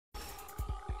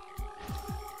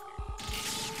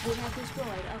We have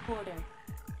destroyed a porter.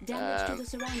 Damage to the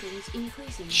surroundings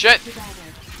increasing. Shit! To battle.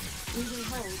 We will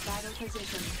hold battle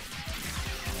position.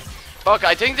 Fuck,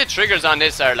 I think the triggers on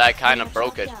this are like kind We of have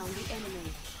broken. shot down the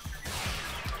enemy.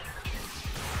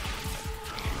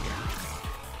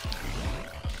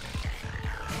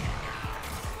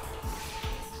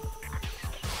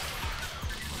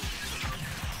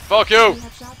 Fuck you! We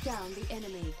have shot down the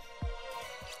enemy.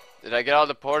 Did I get all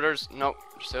the porters? Nope,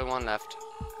 there's still one left.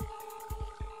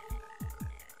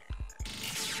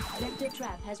 Vector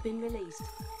trap has been released.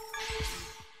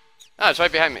 Ah, it's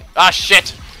right behind me. Ah,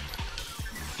 shit!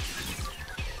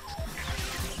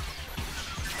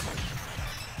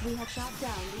 We have shot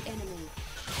down the enemy.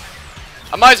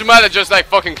 I might as well have just like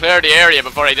fucking cleared the area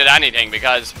before I did anything,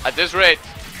 because at this rate...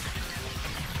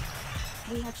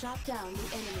 We have shot down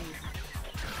the enemy.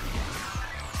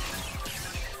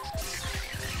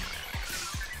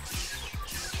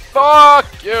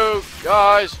 Fuck you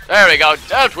guys! There we go,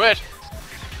 dealt with!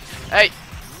 Hey,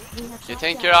 We have you shot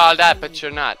think down you're all the that, enemy. but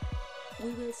you're not. We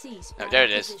will cease Oh, there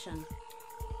it is. position.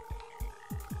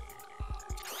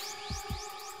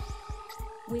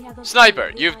 We have obtained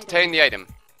Sniper, the you've item. obtained the item.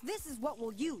 This is what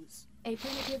we'll use. A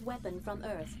primitive weapon from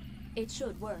Earth. It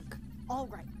should work. All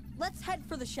right, let's head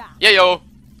for the shaft. Yeah, yo!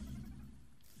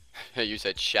 You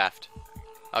said shaft.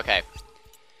 Okay.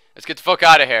 Let's get the fuck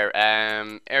out of here.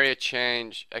 Area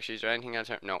change. Actually, is there anything else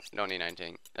here? No, don't need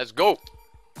anything. Let's go!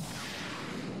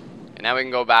 And now we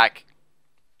can go back.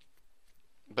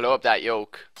 Blow up that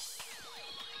yoke.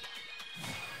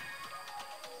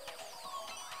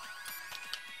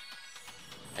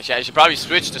 Actually, I should probably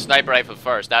switch to sniper rifle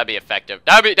first. That'd be effective.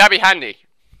 That'd be handy.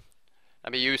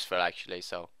 That'd be useful, actually.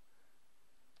 So,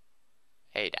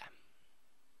 hey,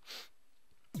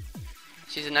 there.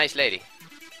 She's a nice lady.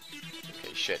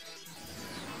 Okay, shit.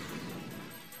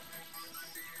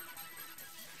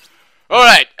 All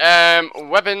right.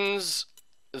 Weapons.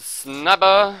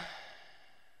 Snubber.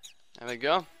 There we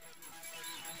go.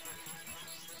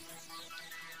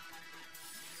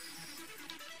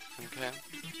 Okay.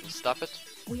 Stop it.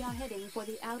 We are heading for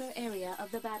the outer area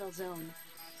of the battle zone.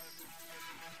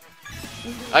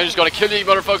 We will I'm just gonna kill you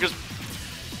motherfuckers.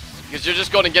 Because you're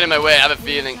just gonna get in my way, I have a we will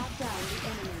feeling. shot down the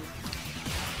enemy.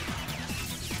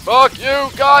 Fuck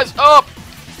you guys up!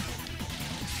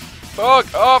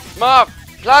 Fuck off my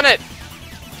planet!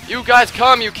 You guys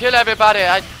come, you kill everybody.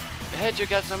 I hate you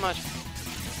guys so much.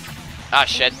 Ah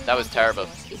shit, that was terrible.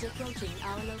 Is approaching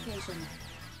our location.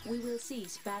 We will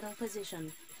cease battle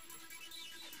position.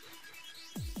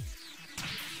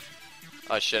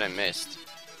 Oh shit, I missed.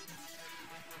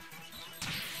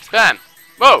 Bam!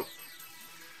 Whoa!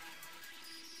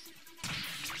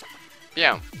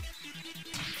 Bam!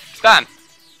 Bam!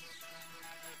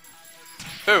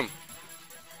 Boom!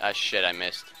 Ah shit, I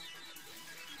missed.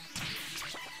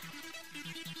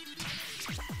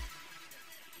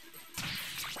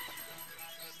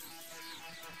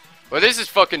 Well, this is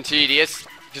fucking tedious,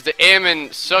 because the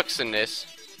aiming sucks in this.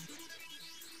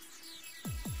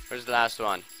 Where's the last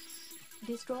one?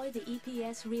 Destroy the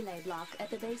EPS relay block at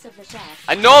the base of the shaft.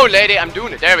 I know, lady, I'm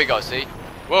doing it. There we go, see?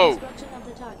 Whoa. Destruction of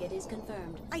the target is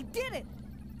confirmed. I did it!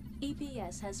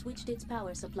 EPS has switched its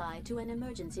power supply to an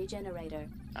emergency generator.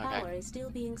 Okay. Power is still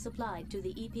being supplied to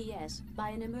the EPS by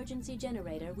an emergency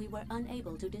generator we were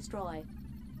unable to destroy.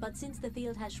 But since the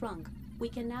field has shrunk, we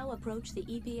can now approach the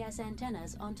EPS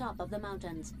antennas on top of the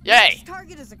mountains. Yay! This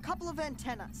target is a couple of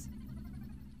antennas.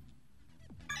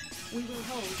 We will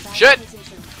hold that Shit!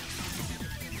 position.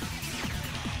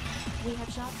 We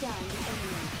have shot down the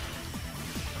enemy.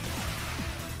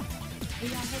 We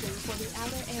are heading for the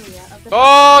outer area of the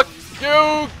Fuck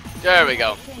you! There we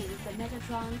go. obtained the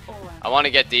Metatron ore. I want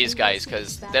to get these guys,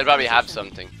 because they'll probably have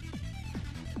something.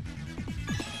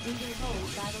 We will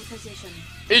hold battle position.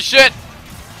 Eat shit!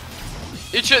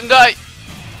 Eat shit and die!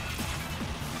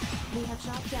 We have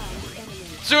shot down the enemy.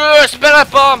 Sewer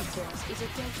spirit bomb! Force is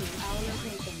approaching our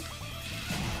location.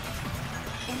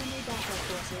 Enemy backup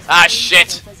forces Ah, are in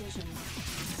shit. battle position.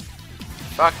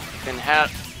 Fucking hell.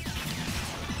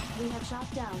 We have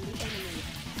shot down the enemy.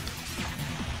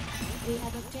 We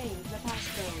have obtained the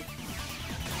passcode.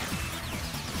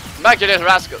 Come back, you little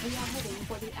rascal. We are heading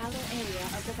for the outer area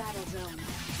of the battle zone.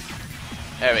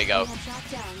 There we go. We have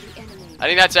shot down the enemy. I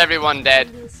think that's everyone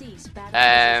dead. We will cease battle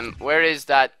position. Where is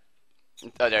that?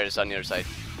 Oh, there it is on the other side.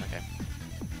 Okay.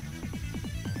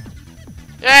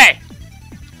 Yay!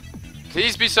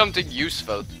 Please be something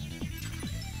useful.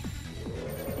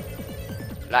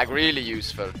 Like really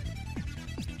useful.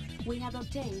 We have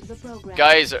obtained the program.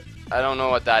 Guys, I don't know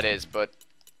what that is, but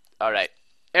alright.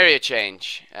 Area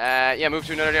change. Yeah, move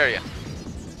to another area.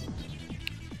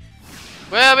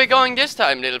 Where are we going this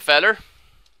time, little feller?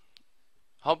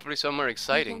 Hopefully somewhere You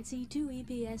exciting. can see 2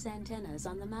 EPS antennas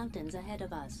on the mountains ahead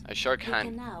of us. I sure We can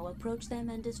can. now approach them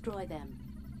and destroy them.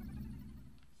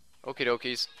 Okie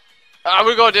dokies.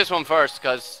 We'll go with this one first,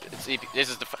 cause it's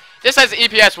this has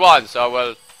EPS 1, so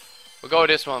we'll go with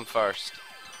this one first.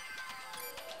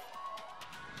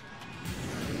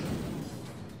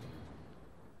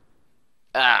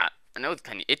 I know it's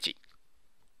kind of itchy.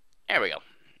 There we go.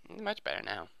 Much better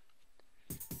now.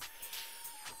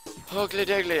 Ugly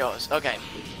diglios. Okay.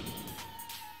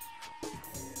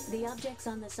 The objects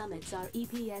on the summits are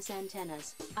EPS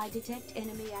antennas. I detect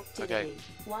enemy activity. Okay.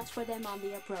 Watch for them on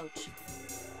the approach.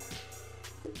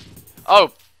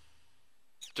 Oh!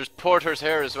 There's porters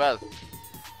here as well.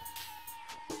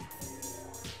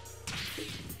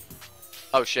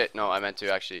 Oh shit, no, I meant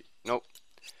to actually. Nope.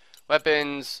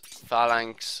 Weapons,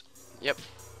 phalanx. Yep.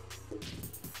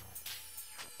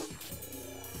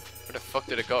 Where the fuck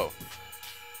did it go?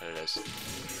 There it is.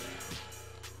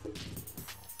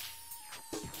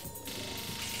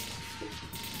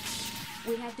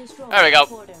 We have destroyed There we go. the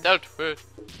porter. Dealt with.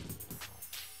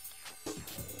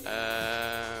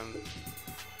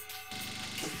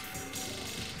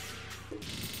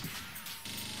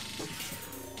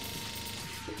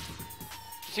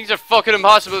 These things are fucking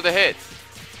impossible to hit.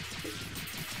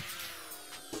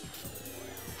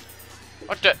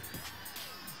 What the?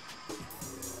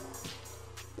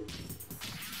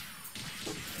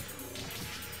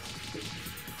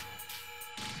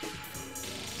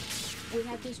 We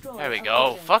have destroyed There we a go.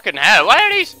 porter. Fucking hell. Why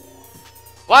are these?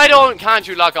 Can't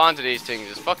you lock onto these things?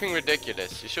 It's fucking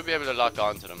ridiculous. You should be able to lock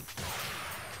onto them.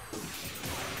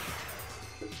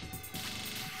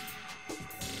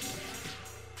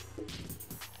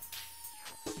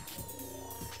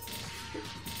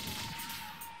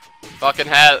 Fucking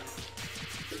hell.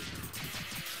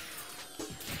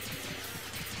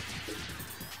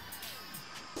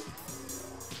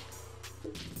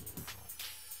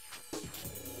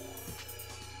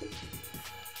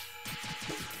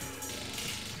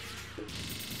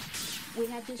 We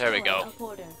have There we destroyed go. a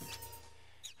porter.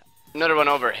 Another one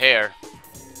over here.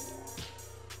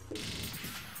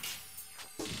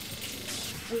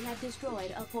 We have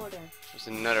destroyed a porter. There's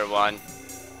another one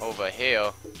over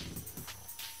here.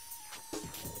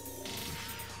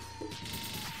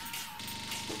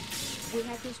 We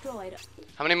have destroyed.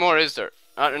 How many more is there?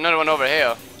 Another one over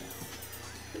here.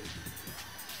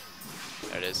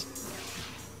 There it is.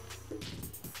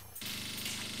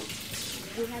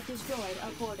 We have destroyed a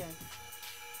porter.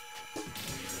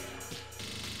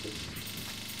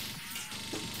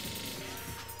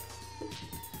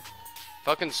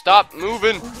 Fucking stop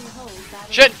moving. We will hold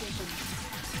battle Shit. position.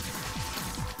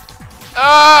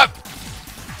 Ah!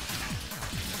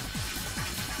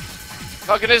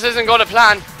 Fucking this isn't going to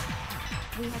plan.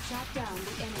 We have shot down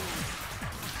the enemy.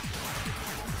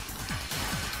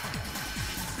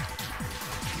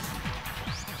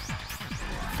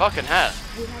 Fucking hell.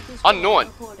 We have destroyed Unknown. a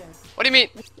porter. What do you mean?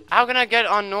 How can I get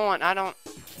unknown? I don't...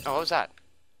 Oh, what was that?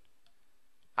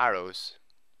 Arrows.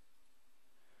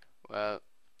 Well,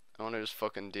 I want to just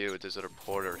fucking deal with this other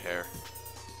porter here.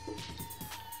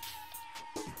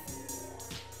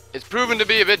 It's proven to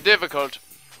be a bit difficult.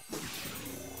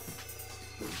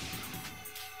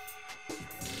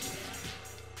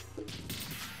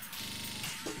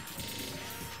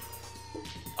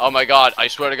 Oh my god, I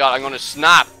swear to god, I'm gonna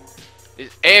snap.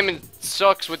 His aiming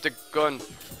sucks with the gun.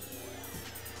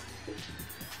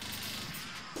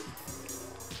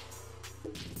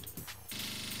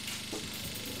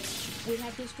 We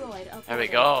have destroyed a porter. There we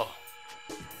go.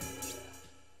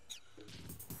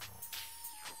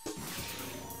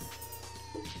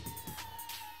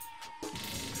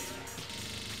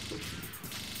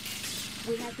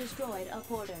 We have destroyed a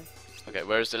porter. Okay,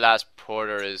 where's the last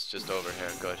porter? Is just over here.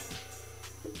 Good.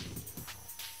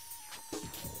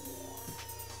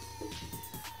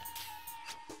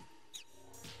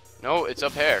 No, it's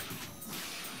up here.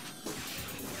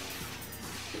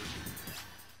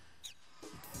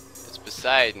 It's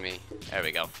beside me. There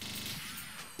we go.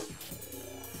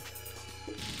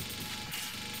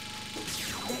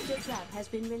 Vector trap has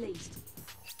been released.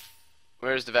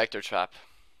 Where's the vector trap?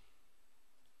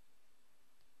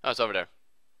 Oh, it's over there.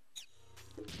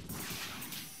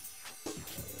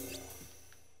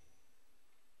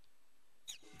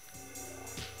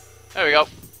 There we go.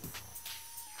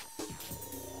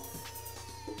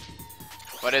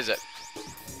 What is it?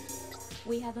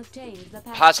 We have obtained the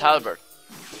Pass halberd.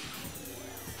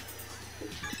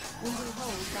 We will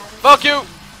hold battle. Fuck you!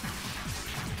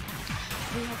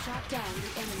 We have shot down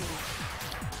the enemy.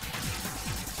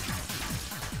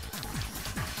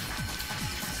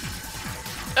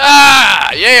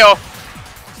 yeah.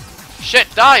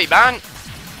 Shit, die, man.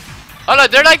 Oh no,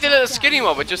 they're like the little skinny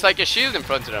one with just like a shield in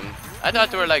front of them. I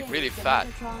thought they were like really fat.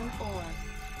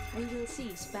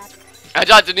 I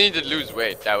thought they needed to lose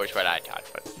weight. That was what I thought.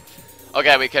 But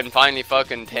okay, we can finally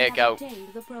fucking take out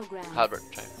Albert.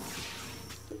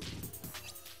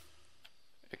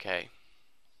 Okay.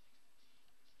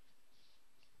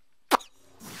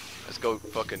 Let's go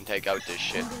fucking take out this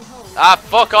shit. Ah,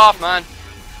 fuck off, man.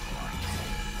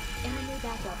 Enemy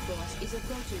backup force is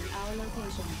approaching our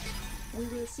location. We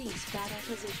will cease battle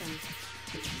position.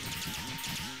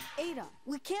 Ada,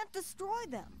 we can't destroy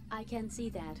them. I can see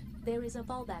that. There is a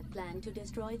fallback plan to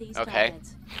destroy these Okay.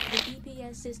 targets. The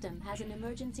EPS system has an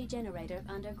emergency generator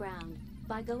underground.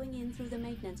 By going in through the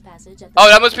maintenance passage at the Oh,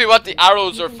 that must be what the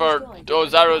arrows you are can for. destroy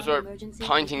Those the arrows were emergency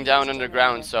pointing EPS down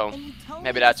underground, generator. so Can you tell me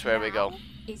maybe that's this where we now? go.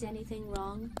 Is anything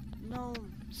wrong? No.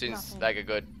 Seems nothing. like a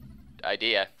good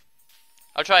idea.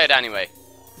 I'll try it anyway.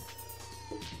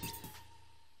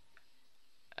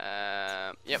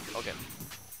 Yep, okay.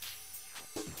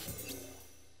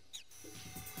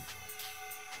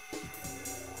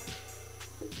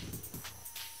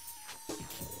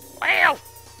 Wow!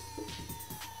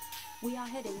 We are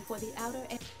heading for the outer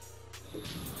air.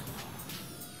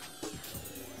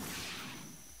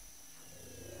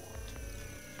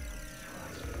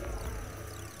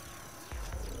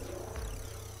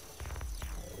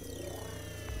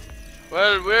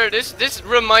 Well, this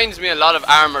reminds me a lot of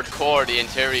Armored Core, the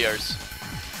interiors.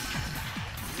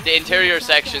 The interior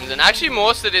sections, and actually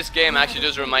most of this game actually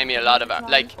does remind me a lot of,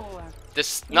 like,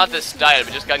 this, not the style,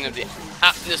 but just kind of the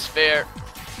atmosphere.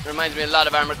 Reminds me a lot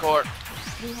of Armored Core.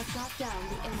 We have shot down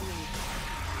the enemy.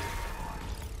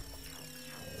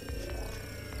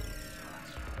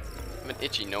 I have an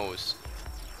itchy nose.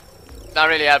 Not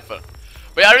really helpful.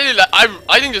 But I really like,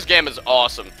 I think this game is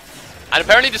awesome. And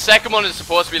apparently the second one is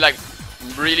supposed to be like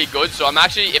really good, so I'm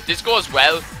actually, if this goes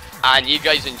well and you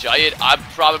guys enjoy it,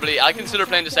 I'll consider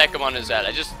playing the second one as well.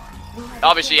 I just,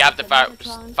 obviously you have to fart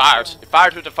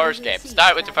with the first game.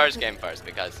 Start with the first game first,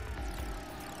 because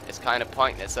it's kind of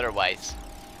pointless otherwise.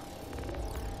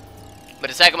 But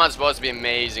the second one's supposed to be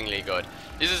amazingly good.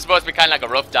 This is supposed to be kind of like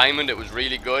a rough diamond. It was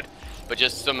really good, but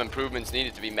just some improvements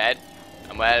needed to be made.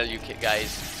 And well, you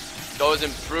guys, those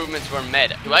improvements were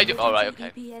made. Do I do? All right,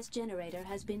 okay. The EPS generator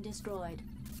has been destroyed.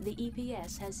 The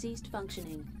EPS has ceased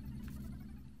functioning.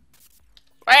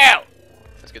 Wow!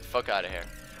 Let's get the fuck out of here.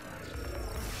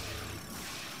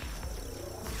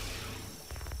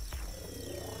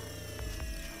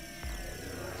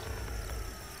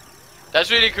 That's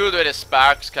really cool the way the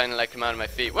sparks kind of like come out of my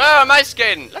feet. Where am I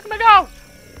skating? Look at me go!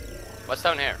 What's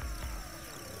down here?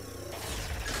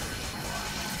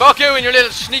 Fuck you and your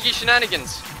little sneaky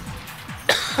shenanigans.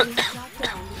 We have shot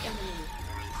down the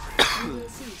enemy. We will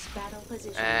cease battle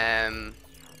position.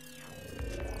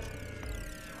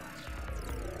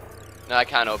 No, I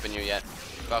can't open you yet.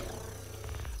 Fuck.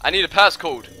 I need a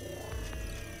passcode.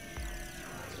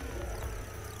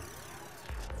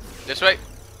 This way?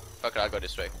 Fuck it, I'll go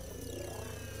this way.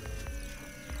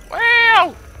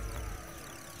 Wow!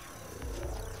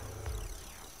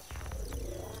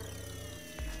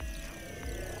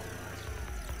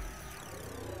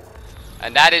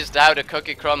 And that is how the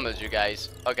cookie crumbles, you guys.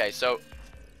 Okay, so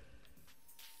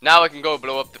now I can go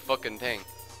blow up the fucking thing.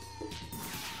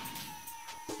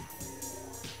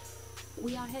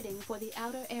 We are heading for the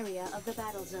outer area of the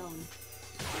battle zone.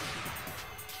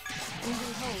 We will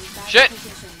hold battle Shit!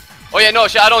 position. Oh yeah, no,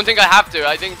 shit, I don't think I have to.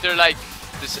 I think they're like,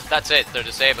 that's it. They're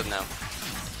disabled now.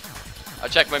 I'll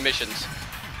check my missions.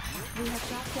 We have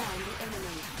shot down the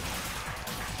enemy.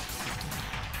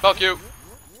 Fuck you.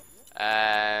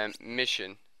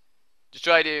 Mission.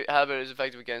 Destroy the halberd is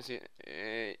effective against the...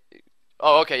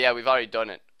 oh, okay, yeah, we've already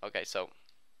done it. Okay, so...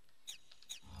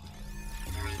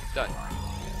 done.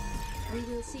 We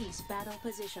will cease battle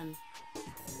position.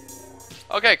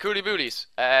 Okay, coolie booties.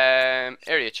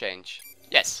 Area change.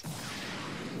 Yes.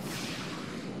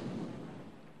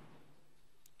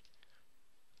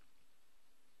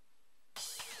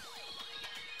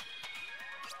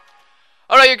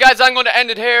 Alright, you guys, I'm going to end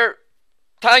it here.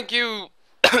 Thank you.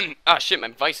 Ah, shit, my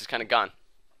voice is kind of gone.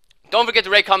 Don't forget to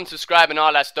rate, comment, subscribe, and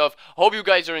all that stuff. Hope you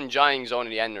guys are enjoying Zone of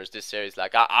the Enders, this series.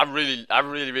 Like, I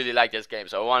really like this game,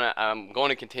 so I'm going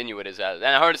to continue it as well. And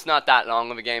I heard it's not that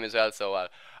long of a game as well, so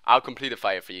I'll complete a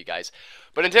fire for you guys.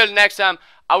 But until next time,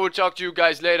 I will talk to you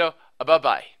guys later. Bye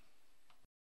bye.